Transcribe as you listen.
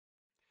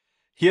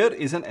Here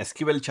is an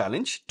SQL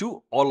challenge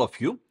to all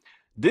of you.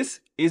 This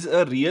is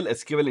a real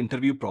SQL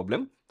interview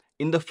problem.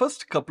 In the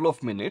first couple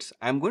of minutes,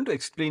 I'm going to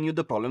explain you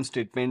the problem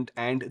statement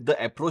and the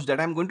approach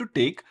that I'm going to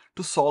take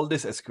to solve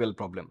this SQL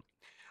problem.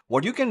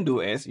 What you can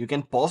do is you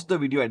can pause the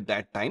video at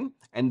that time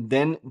and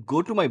then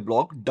go to my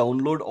blog,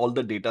 download all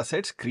the data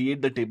sets,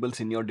 create the tables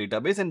in your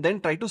database, and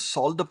then try to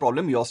solve the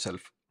problem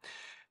yourself.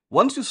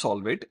 Once you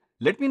solve it,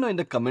 let me know in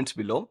the comments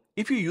below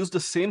if you use the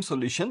same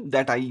solution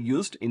that I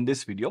used in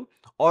this video,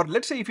 or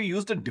let's say if you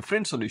used a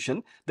different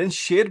solution, then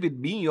share with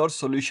me your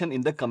solution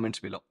in the comments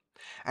below.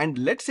 And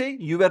let's say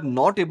you were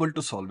not able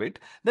to solve it,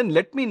 then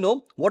let me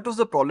know what was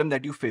the problem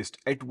that you faced,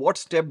 at what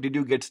step did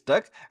you get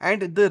stuck,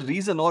 and the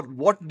reason or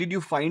what did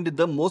you find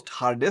the most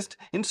hardest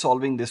in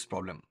solving this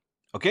problem.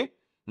 Okay,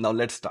 now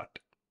let's start.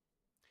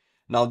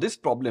 Now this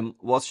problem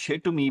was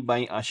shared to me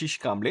by Ashish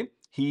Kamble.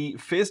 He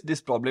faced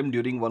this problem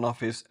during one of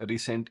his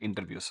recent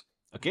interviews.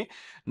 Okay,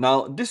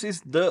 now this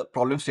is the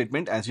problem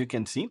statement. As you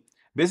can see,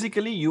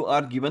 basically you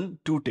are given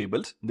two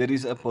tables. There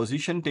is a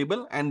position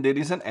table and there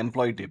is an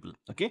employee table.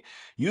 Okay,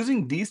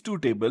 using these two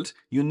tables,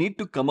 you need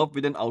to come up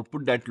with an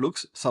output that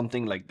looks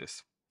something like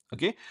this.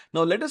 Okay,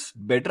 now let us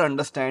better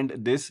understand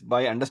this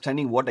by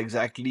understanding what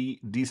exactly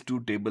these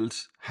two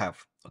tables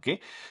have. Okay,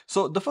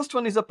 so the first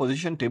one is a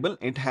position table.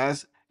 It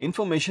has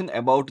information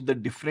about the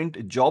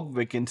different job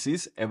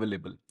vacancies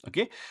available.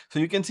 Okay, so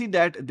you can see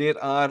that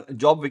there are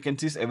job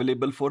vacancies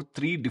available for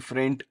three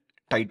different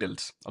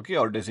titles, okay,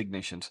 or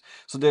designations.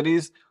 So there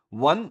is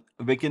one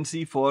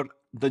vacancy for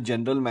the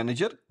general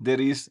manager. There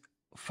is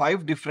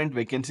 5 different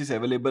vacancies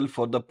available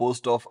for the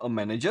post of a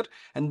manager,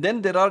 and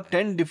then there are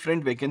 10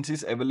 different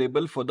vacancies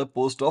available for the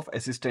post of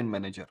assistant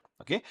manager.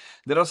 Okay,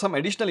 there are some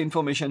additional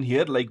information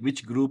here like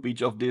which group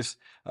each of this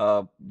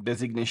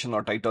designation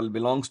or title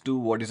belongs to,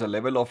 what is the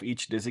level of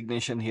each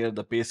designation here,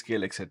 the pay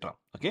scale, etc.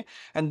 Okay,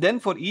 and then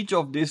for each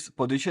of this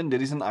position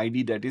there is an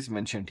ID that is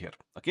mentioned here.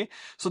 Okay,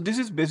 so this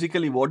is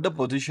basically what the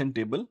position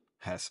table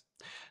has.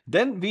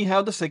 Then we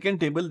have the second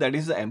table, that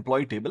is the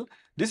employee table.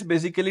 This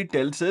basically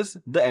tells us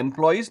the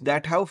employees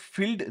that have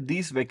filled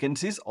these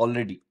vacancies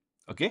already.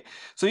 Okay,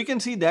 so you can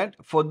see that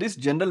for this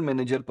general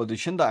manager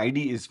position, the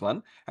ID is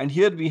 1, and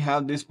here we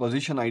have this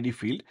position ID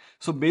field.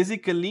 So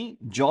basically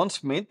John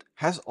Smith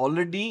has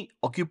already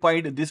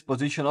occupied this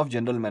position of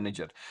general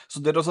manager.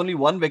 So there was only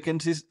one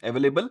vacancy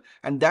available,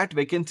 and that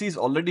vacancy is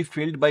already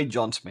filled by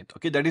John Smith.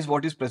 Okay, that is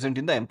what is present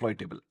in the employee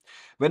table.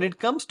 When it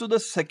comes to the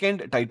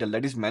second title,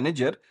 that is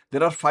manager,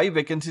 there are 5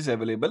 vacancies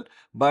available,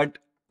 but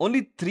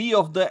only 3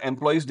 of the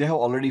employees they have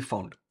already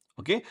found.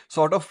 Okay,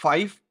 so out of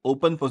 5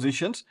 open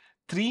positions,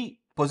 3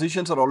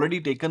 positions are already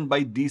taken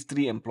by these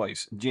 3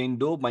 employees, Jane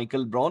Doe,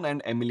 Michael Brown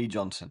and Emily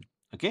Johnson.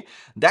 Okay,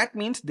 that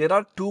means there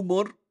are 2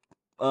 more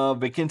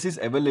vacancies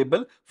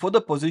available for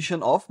the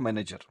position of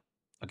manager.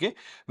 Okay,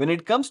 when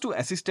it comes to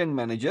assistant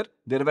manager,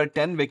 there were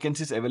 10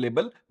 vacancies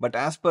available, but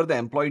as per the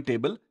employee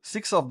table,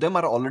 6 of them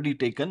are already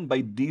taken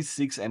by these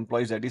 6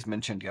 employees that is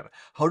mentioned here.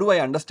 How do I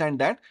understand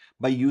that?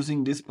 By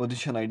using this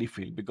position ID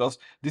field, because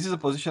this is a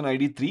position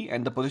ID 3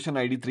 and the position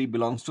ID 3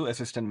 belongs to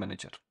assistant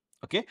manager.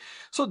 Okay,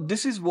 so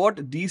this is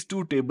what these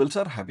two tables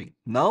are having.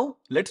 Now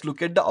let's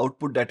look at the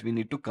output that we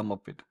need to come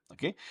up with.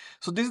 Okay,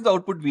 so this is the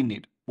output we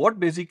need. What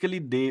basically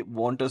they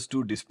want us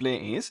to display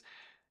is,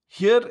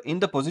 here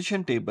in the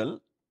position table,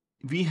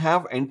 we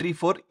have entry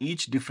for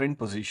each different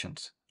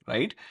positions,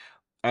 right?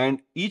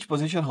 And each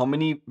position, how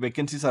many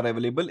vacancies are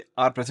available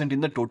are present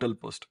in the total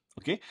post.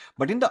 Okay,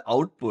 but in the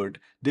output,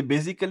 they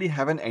basically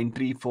have an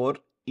entry for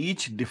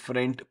each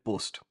different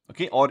post,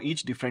 okay, or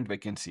each different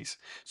vacancies.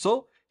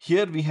 So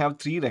here we have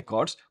 3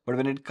 records, but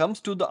when it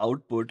comes to the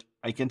output,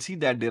 I can see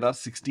that there are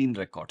 16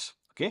 records.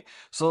 Okay,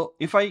 so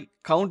if I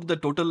count the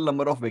total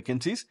number of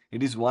vacancies,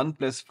 it is 1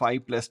 plus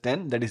 5 plus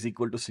 10, that is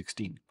equal to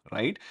 16,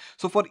 right?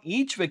 So for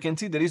each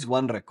vacancy, there is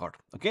 1 record.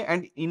 Okay,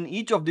 and in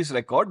each of this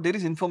record, there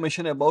is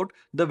information about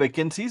the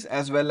vacancies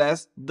as well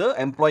as the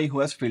employee who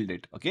has filled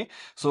it. Okay,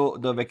 so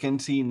the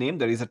vacancy name,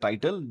 there is a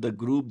title, the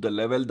group, the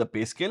level, the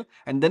pay scale,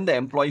 and then the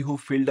employee who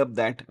filled up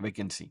that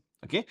vacancy.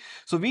 Okay,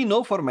 so we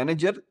know for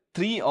manager,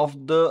 3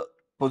 of the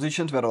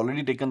positions were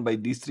already taken by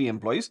these 3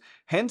 employees.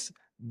 Hence,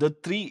 the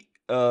 3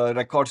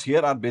 records here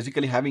are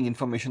basically having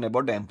information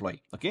about the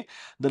employee. Okay,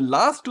 the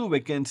last 2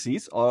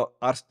 vacancies are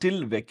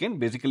still vacant.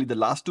 Basically, the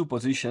last 2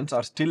 positions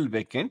are still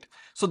vacant.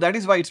 So that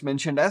is why it's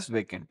mentioned as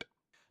vacant.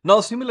 Now,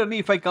 similarly,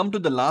 if I come to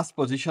the last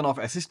position of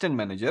assistant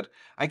manager,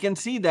 I can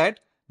see that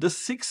the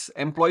 6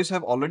 employees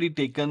have already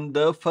taken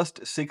the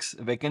first 6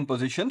 vacant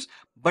positions,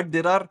 but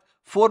there are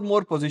 4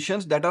 more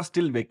positions that are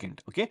still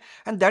vacant. Okay,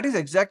 and that is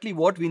exactly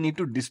what we need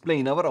to display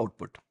in our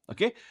output.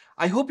 Okay,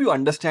 I hope you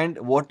understand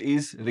what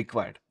is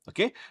required.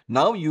 Okay,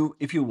 now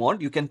if you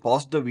want, you can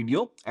pause the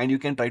video and you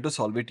can try to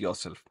solve it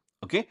yourself.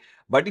 Okay,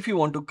 but if you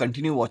want to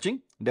continue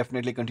watching,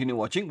 definitely continue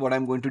watching. What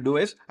I'm going to do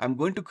is I'm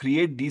going to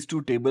create these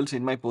 2 tables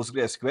in my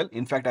PostgreSQL.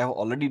 In fact, I have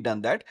already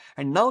done that.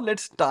 And now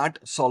let's start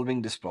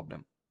solving this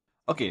problem.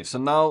 Okay, so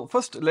now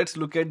first let's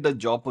look at the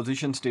job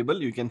positions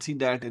table. You can see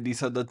that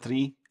these are the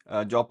 3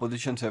 job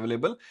positions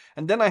available,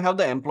 and then I have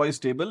the employees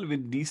table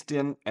with these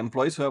 10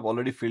 employees who have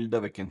already filled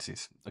the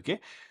vacancies. Okay,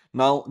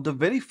 now the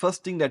very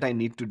first thing that I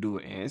need to do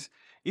is,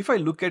 if I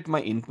look at my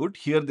input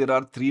here, there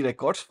are 3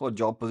 records for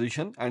job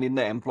position, and in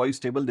the employees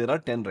table there are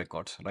 10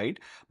 records, right?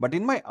 But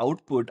in my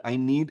output I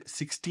need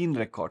 16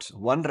 records,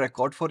 1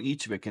 record for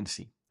each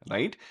vacancy,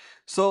 right?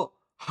 So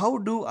how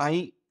do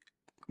I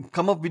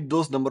come up with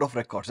those number of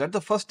records? That's the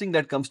first thing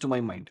that comes to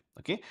my mind.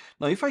 Okay,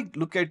 now if I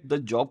look at the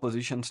job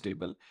positions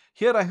table,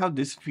 here I have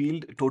this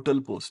field total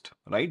post,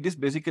 right? This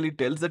basically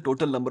tells the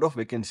total number of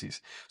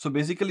vacancies. So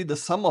basically the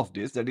sum of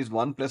this, that is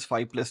 1 plus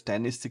 5 plus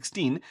 10 is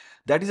 16.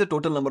 That is the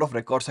total number of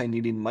records I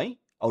need in my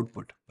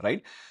output,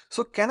 right?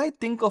 So can I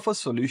think of a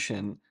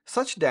solution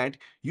such that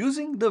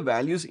using the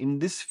values in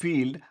this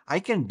field, I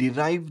can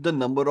derive the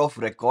number of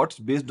records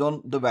based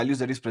on the values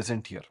that is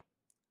present here,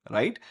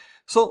 right?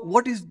 So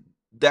what is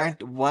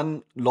that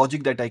one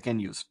logic that I can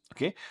use?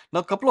 Okay, now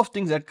a couple of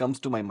things that comes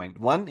to my mind.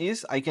 One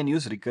is I can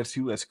use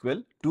recursive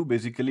SQL to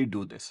basically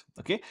do this.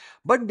 Okay,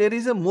 but there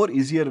is a more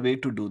easier way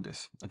to do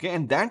this. Okay,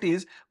 and that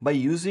is by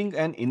using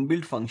an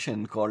inbuilt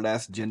function called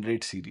as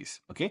generate series.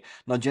 Okay,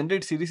 now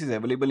generate series is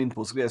available in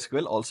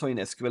PostgreSQL, also in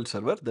SQL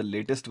Server, the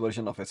latest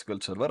version of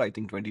SQL Server, I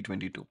think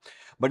 2022.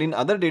 But in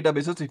other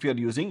databases, if you are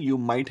using, you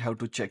might have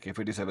to check if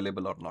it is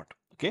available or not.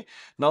 Okay,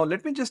 now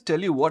let me just tell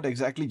you what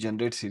exactly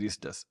generate series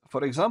does.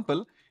 For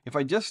example, if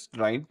I just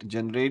write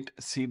generate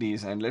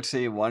series and let's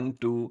say 1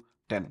 to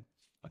 10,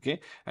 okay,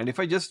 and if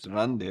I just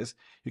run this,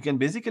 you can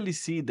basically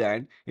see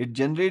that it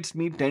generates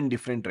me 10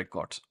 different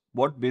records.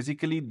 What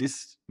basically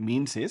this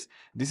means is,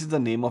 this is the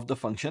name of the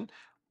function.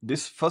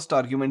 This first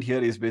argument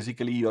here is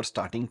basically your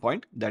starting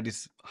point. That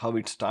is how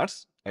it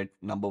starts at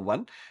number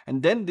 1,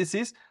 and then this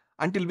is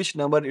until which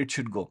number it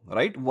should go,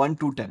 right? 1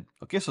 to 10.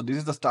 Okay, so this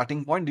is the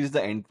starting point, this is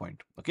the end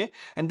point. Okay,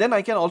 and then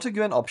I can also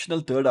give an optional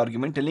third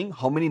argument telling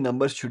how many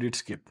numbers should it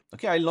skip.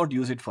 Okay, I'll not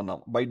use it for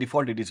now. By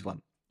default it is 1.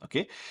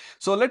 Okay,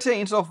 so let's say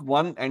instead of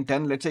 1 and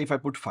 10, let's say if I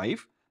put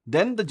 5,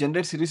 then the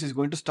generate series is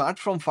going to start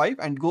from 5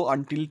 and go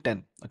until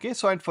 10. Okay,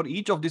 so and for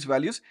each of these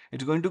values,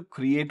 it's going to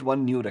create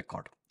one new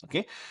record.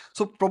 Okay,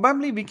 so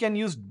probably we can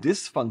use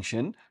this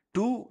function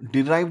to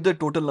derive the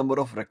total number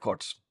of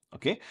records.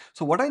 Okay,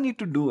 so what I need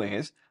to do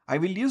is, I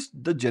will use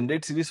the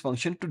generate series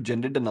function to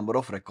generate the number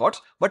of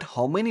records, but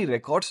how many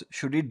records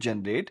should it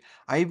generate?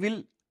 I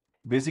will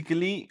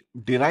basically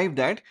derive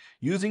that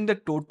using the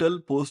total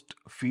post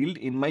field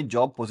in my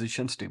job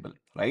positions table,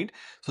 right?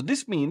 So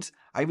this means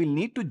I will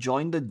need to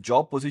join the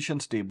job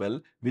positions table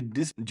with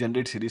this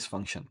generate series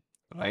function,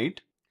 right?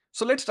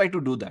 So let's try to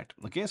do that.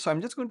 Okay, so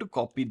I'm just going to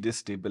copy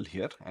this table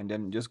here and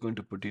then just going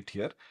to put it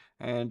here.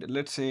 And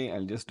let's say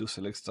I'll just do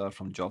select star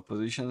from job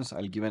positions.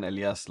 I'll give an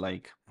alias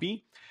like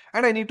P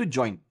and I need to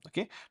join.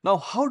 Okay, now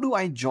how do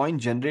I join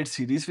generate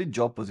series with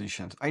job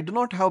positions? I do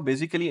not have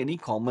basically any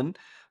common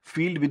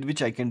field with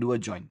which I can do a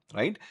join,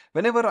 right?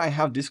 Whenever I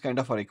have this kind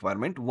of a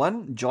requirement,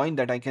 one join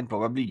that I can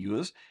probably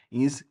use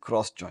is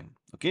cross join.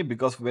 Okay,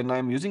 because when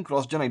I'm using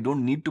cross join, I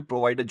don't need to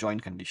provide a join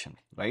condition,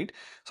 right?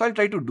 So I'll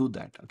try to do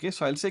that. Okay,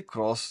 so I'll say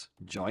cross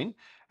join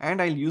and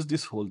I'll use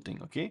this whole thing.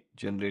 Okay,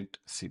 generate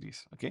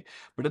series. Okay,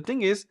 but the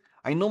thing is,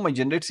 I know my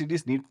generate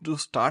series need to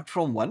start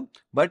from 1,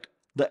 but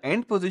the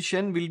end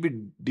position will be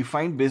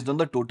defined based on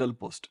the total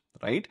post,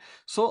 right?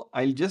 So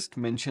I'll just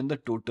mention the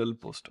total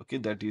post. Okay,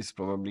 that is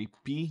probably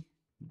P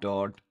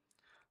dot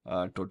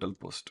total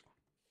post.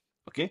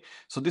 Okay,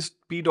 so this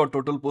P dot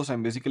total post,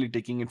 I'm basically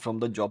taking it from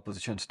the job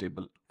positions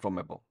table from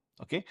above.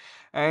 Okay,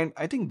 and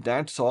I think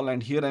that's all.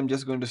 And here I'm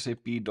just going to say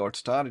P dot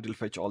star. It will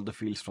fetch all the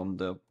fields from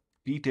the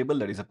P table,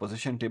 that is a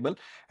position table,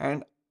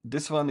 and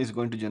this one is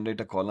going to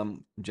generate a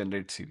column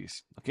generate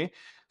series. Okay,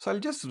 so I'll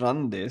just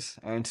run this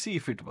and see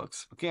if it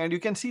works. Okay, and you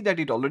can see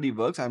that it already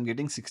works. I'm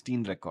getting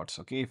 16 records.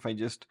 Okay, if I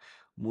just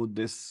move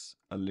this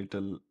a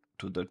little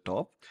to the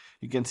top,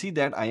 you can see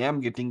that I am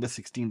getting the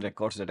 16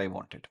 records that I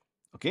wanted.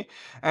 Okay,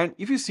 and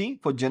if you see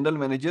for general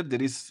manager,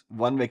 there is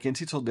 1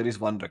 vacancy, so there is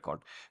 1 record.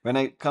 When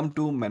I come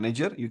to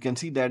manager, you can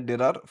see that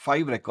there are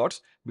 5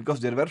 records because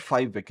there were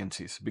 5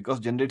 vacancies,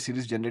 because generate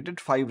series generated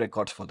 5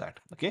 records for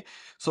that. Okay,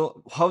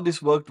 so how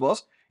this worked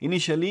was,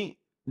 initially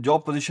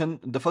job position,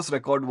 the first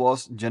record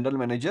was general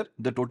manager,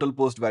 the total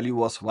post value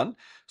was 1,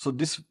 so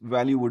this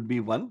value would be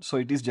 1, so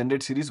it is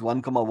generate series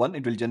 1 comma 1,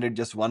 it will generate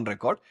just 1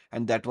 record,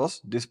 and that was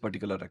this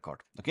particular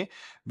record. Okay,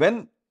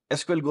 when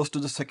SQL goes to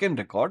the second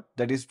record,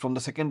 that is from the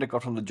second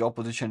record from the job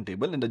position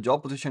table. In the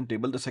job position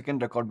table, the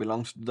second record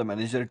belongs to the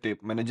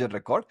manager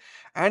record,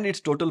 and its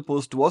total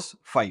post was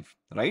 5,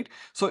 right?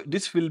 So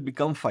this will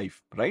become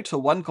 5, right? So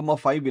 1 comma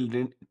 5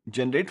 will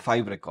generate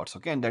 5 records.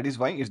 Okay, and that is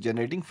why it's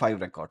generating 5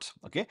 records.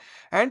 Okay,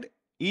 and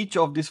each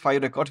of these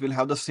 5 records will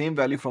have the same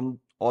value from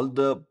all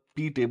the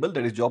P table,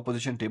 that is job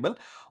position table.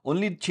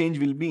 Only change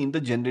will be in the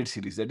generate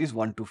series, that is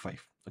 1 to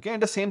 5. Okay,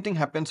 and the same thing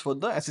happens for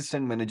the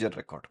assistant manager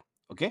record.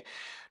 Okay,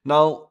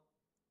 now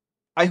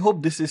I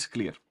hope this is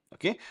clear.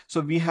 Okay,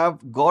 so we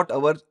have got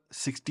our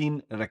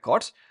 16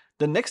 records.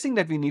 The next thing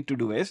that we need to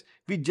do is,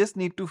 we just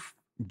need to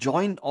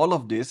join all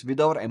of this with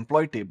our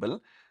employee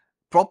table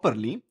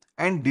properly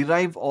and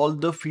derive all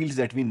the fields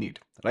that we need,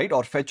 right?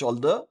 Or fetch all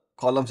the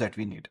columns that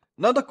we need.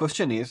 Now the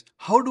question is,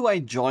 how do I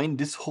join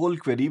this whole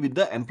query with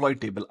the employee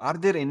table? Are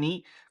there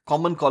any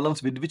common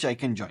columns with which I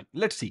can join?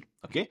 Let's see.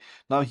 Okay,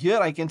 now here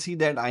I can see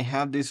that I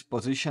have this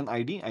position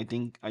ID. I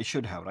think I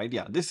should have, right?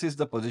 Yeah, this is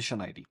the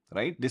position ID,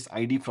 right? This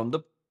ID from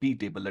the P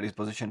table, that is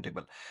position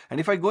table. And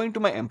if I go into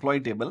my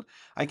employee table,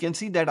 I can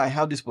see that I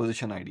have this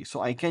position ID.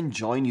 So I can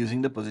join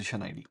using the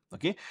position ID.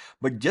 Okay,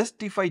 but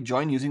just if I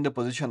join using the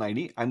position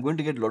ID, I'm going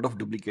to get a lot of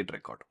duplicate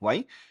record.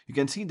 Why? You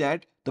can see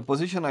that the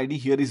position ID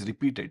here is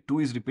repeated. 2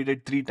 is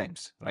repeated 3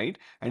 times, right?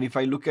 And if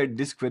I look at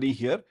this query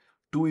here,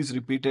 2 is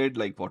repeated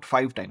like what,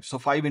 5 times. So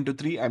 5 into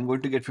 3, I'm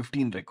going to get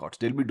 15 records.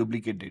 There'll be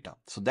duplicate data.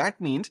 So that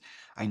means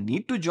I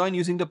need to join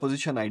using the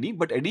position ID,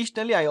 but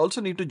additionally, I also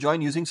need to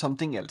join using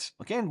something else.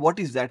 Okay, and what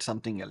is that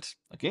something else?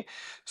 Okay,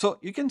 so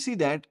you can see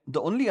that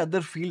the only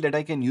other field that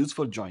I can use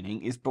for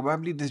joining is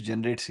probably this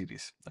generate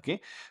series.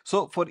 Okay,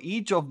 so for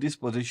each of this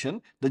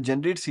position, the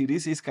generate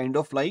series is kind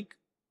of like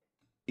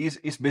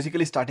is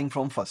basically starting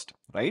from first,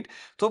 right?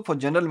 So for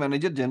general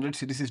manager, generate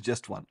series is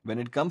just one. When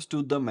it comes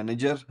to the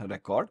manager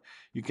record,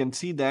 you can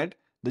see that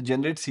the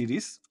generate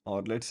series,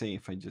 or let's say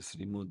if I just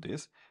remove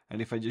this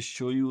and if I just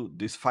show you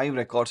these 5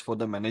 records for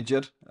the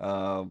manager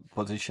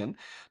position,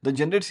 the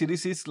generate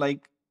series is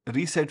like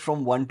reset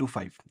from 1 to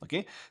 5.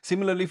 Okay,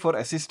 similarly for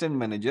assistant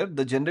manager,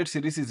 the generate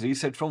series is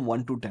reset from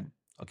 1 to 10.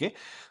 Okay,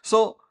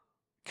 so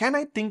can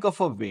I think of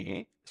a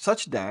way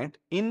such that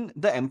in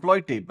the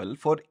employee table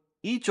for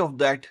each of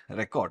that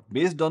record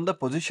based on the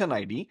position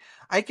ID,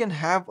 I can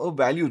have a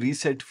value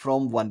reset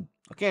from 1,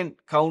 okay,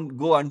 and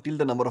go until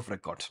the number of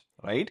records,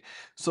 right?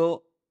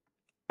 So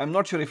I'm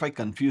not sure if I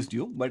confused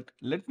you, but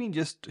let me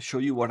just show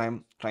you what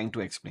I'm trying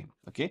to explain.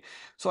 Okay,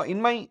 so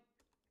in my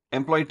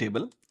employee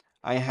table,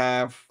 I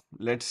have,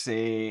 let's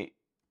say,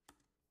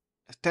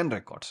 10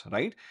 records,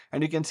 right?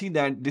 And you can see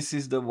that this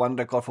is the one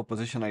record for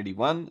position ID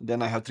 1,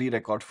 then I have 3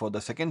 records for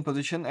the second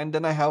position, and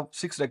then I have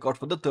 6 records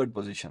for the third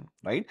position,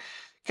 right?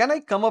 Can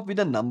I come up with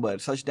a number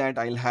such that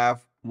I'll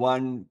have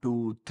 1,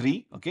 2,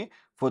 3, okay,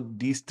 for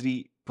these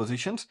 3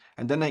 positions,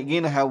 and then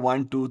again I have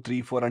 1, 2,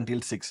 3, 4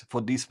 until 6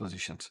 for these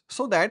positions,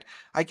 so that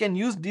I can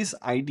use these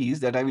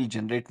IDs that I will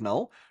generate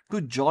now to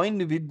join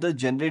with the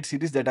generate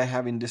series that I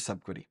have in this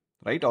subquery,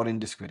 right, or in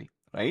this query,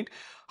 right?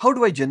 How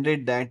do I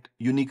generate that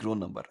unique row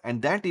number?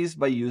 And that is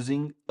by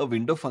using a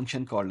window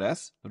function called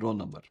as row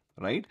number,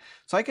 right?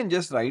 So I can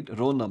just write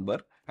row number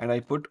and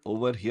I put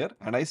over here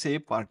and I say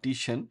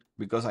partition,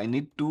 because I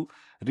need to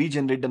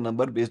regenerate the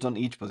number based on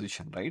each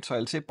position, right? So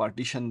I'll say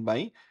partition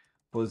by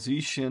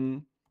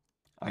position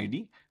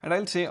ID and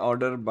I'll say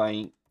order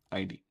by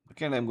ID.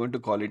 Okay, and I'm going to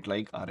call it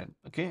like RN.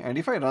 Okay, and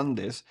if I run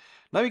this,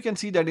 now you can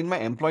see that in my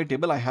employee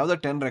table, I have the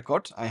 10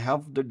 records, I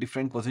have the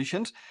different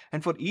positions,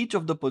 and for each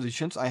of the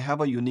positions, I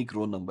have a unique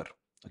row number.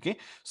 Okay,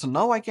 so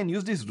now I can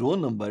use this row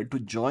number to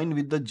join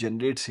with the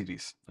generate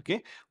series.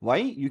 Okay, why?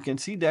 You can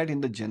see that in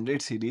the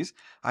generate series,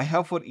 I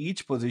have for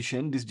each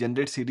position, this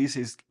generate series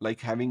is like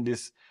having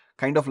this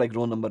kind of like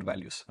row number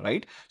values,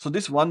 right? So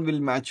this one will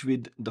match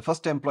with the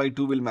first employee,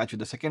 2 will match with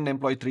the second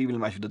employee, 3 will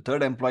match with the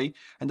third employee,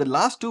 and the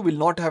last 2 will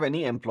not have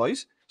any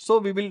employees. So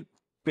we will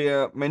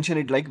mention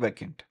it like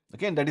vacant.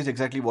 Okay, and that is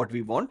exactly what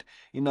we want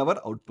in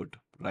our output,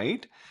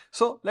 right?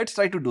 So let's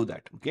try to do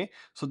that. Okay,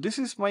 so this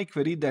is my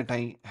query that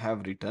I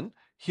have written.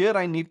 Here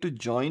I need to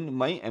join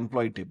my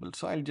employee table.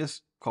 So I'll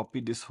just copy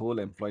this whole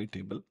employee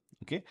table.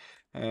 Okay,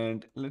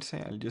 and let's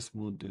say I'll just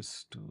move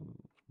this to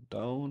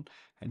down,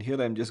 and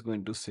here I'm just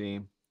going to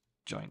say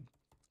join,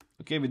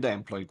 okay, with the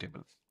employee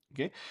table.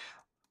 Okay,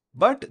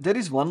 but there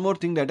is one more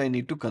thing that I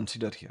need to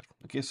consider here.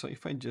 Okay, so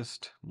if I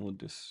just move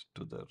this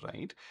to the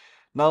right,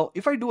 now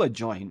if I do a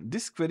join,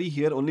 this query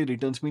here only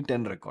returns me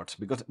 10 records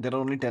because there are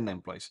only 10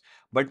 employees,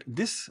 but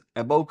this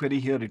above query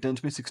here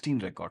returns me 16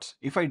 records.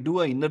 If I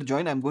do a inner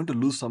join, I'm going to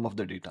lose some of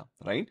the data,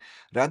 right?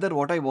 Rather,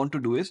 what I want to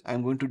do is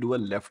I'm going to do a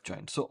left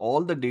join, so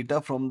all the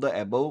data from the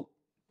above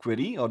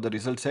query or the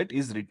result set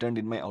is returned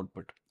in my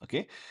output.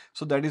 Okay,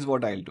 so that is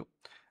what I'll do.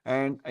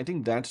 And I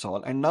think that's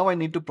all. And now I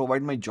need to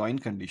provide my join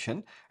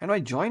condition, and my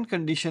join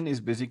condition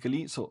is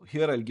basically, so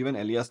here I'll give an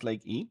alias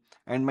like E,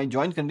 and my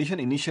join condition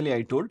initially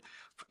I told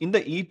in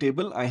the E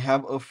table I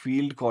have a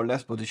field called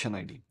as position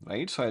ID,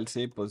 right? So I'll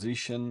say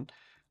position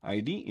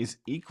ID is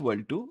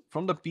equal to,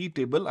 from the P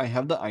table I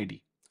have the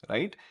ID,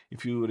 right?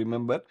 If you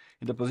remember,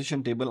 in the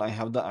position table I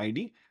have the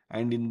ID,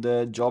 and in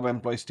the job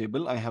employees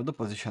table I have the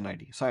position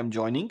ID. So I'm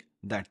joining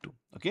that too.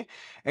 Okay,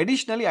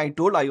 additionally I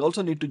told I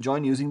also need to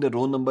join using the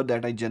row number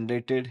that I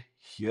generated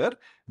here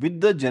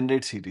with the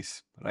generate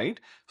series, right?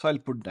 So I'll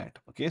put that.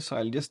 Okay, so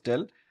I'll just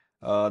tell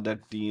that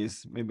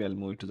is, maybe I'll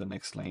move it to the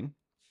next line,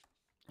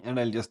 and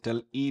I'll just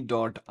tell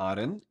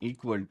e.rn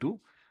equal to,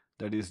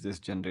 that is this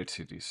generate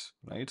series,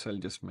 right? So I'll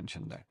just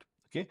mention that.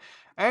 Okay,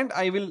 and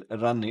I will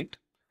run it.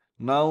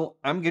 Now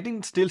I'm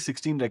getting still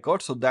 16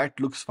 records, so that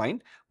looks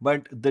fine,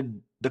 but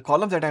the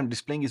column that I'm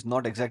displaying is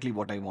not exactly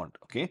what I want.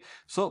 Okay,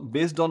 so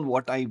based on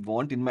what I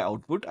want in my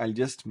output, I'll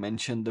just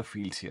mention the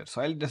fields here.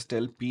 So I'll just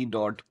tell p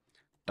dot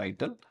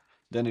title,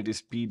 then it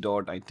is p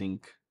dot, I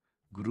think,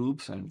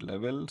 groups and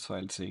level. So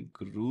I'll say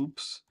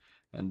groups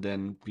and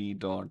then p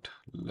dot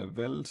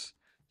levels,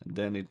 and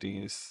then it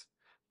is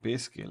pay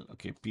scale.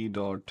 Okay, p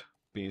dot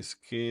pay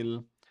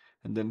scale,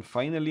 and then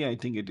finally I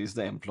think it is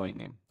the employee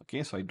name.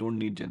 Okay, so I don't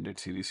need generate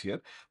series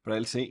here, but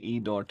I'll say e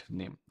dot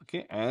name.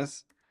 Okay,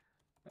 as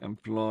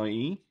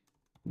employee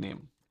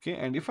name. Okay,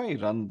 and if I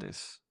run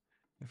this,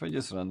 if I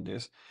just run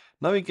this,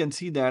 now you can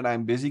see that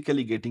I'm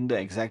basically getting the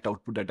exact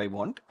output that I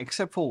want,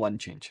 except for one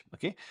change.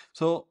 Okay,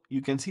 so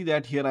you can see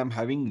that here I'm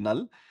having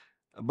null,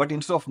 but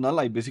instead of null,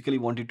 I basically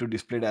want it to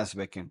display it as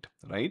vacant,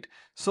 right?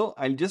 So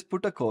I'll just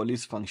put a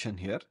callis function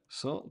here.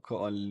 So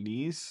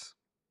callis,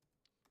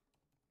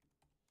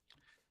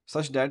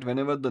 such that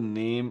whenever the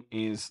name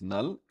is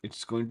null,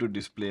 it's going to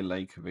display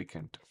like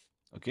vacant.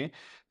 Okay,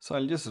 so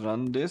I'll just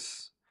run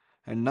this,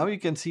 and now you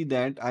can see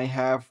that I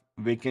have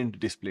vacant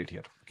displayed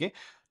here. Okay,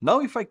 now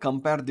if I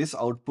compare this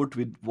output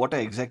with what I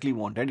exactly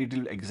wanted, it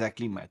will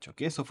exactly match.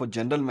 Okay, so for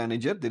general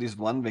manager, there is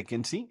one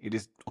vacancy, it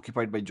is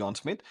occupied by John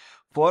Smith.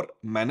 For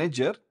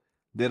manager,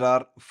 there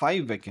are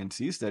 5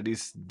 vacancies, that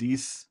is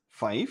these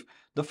 5.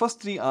 The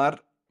first 3 are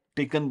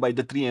taken by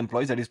the 3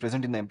 employees that is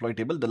present in the employee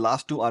table. The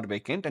last 2 are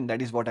vacant, and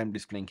that is what I'm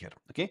displaying here.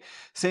 Okay,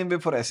 same way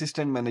for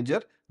assistant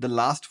manager, the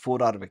last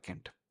 4 are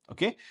vacant.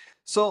 Okay,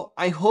 so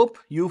I hope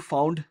you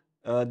found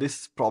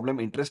this problem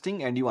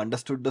interesting and you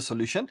understood the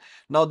solution.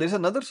 Now there's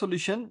another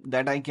solution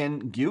that I can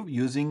give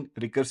using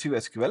recursive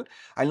SQL.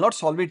 I'll not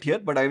solve it here,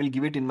 but I will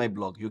give it in my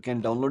blog. You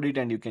can download it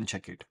and you can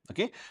check it.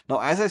 Okay,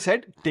 now as I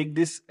said, take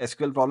this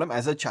SQL problem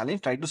as a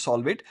challenge, try to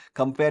solve it,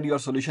 compare your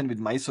solution with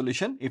my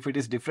solution. If it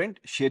is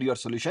different, share your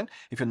solution.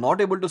 If you're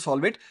not able to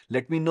solve it,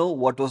 let me know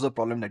what was the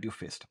problem that you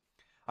faced.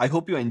 I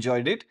hope you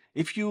enjoyed it.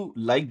 If you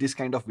like this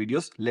kind of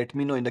videos, let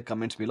me know in the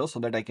comments below so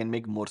that I can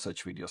make more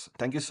such videos.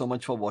 Thank you so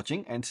much for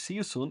watching and see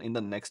you soon in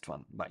the next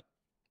one. Bye.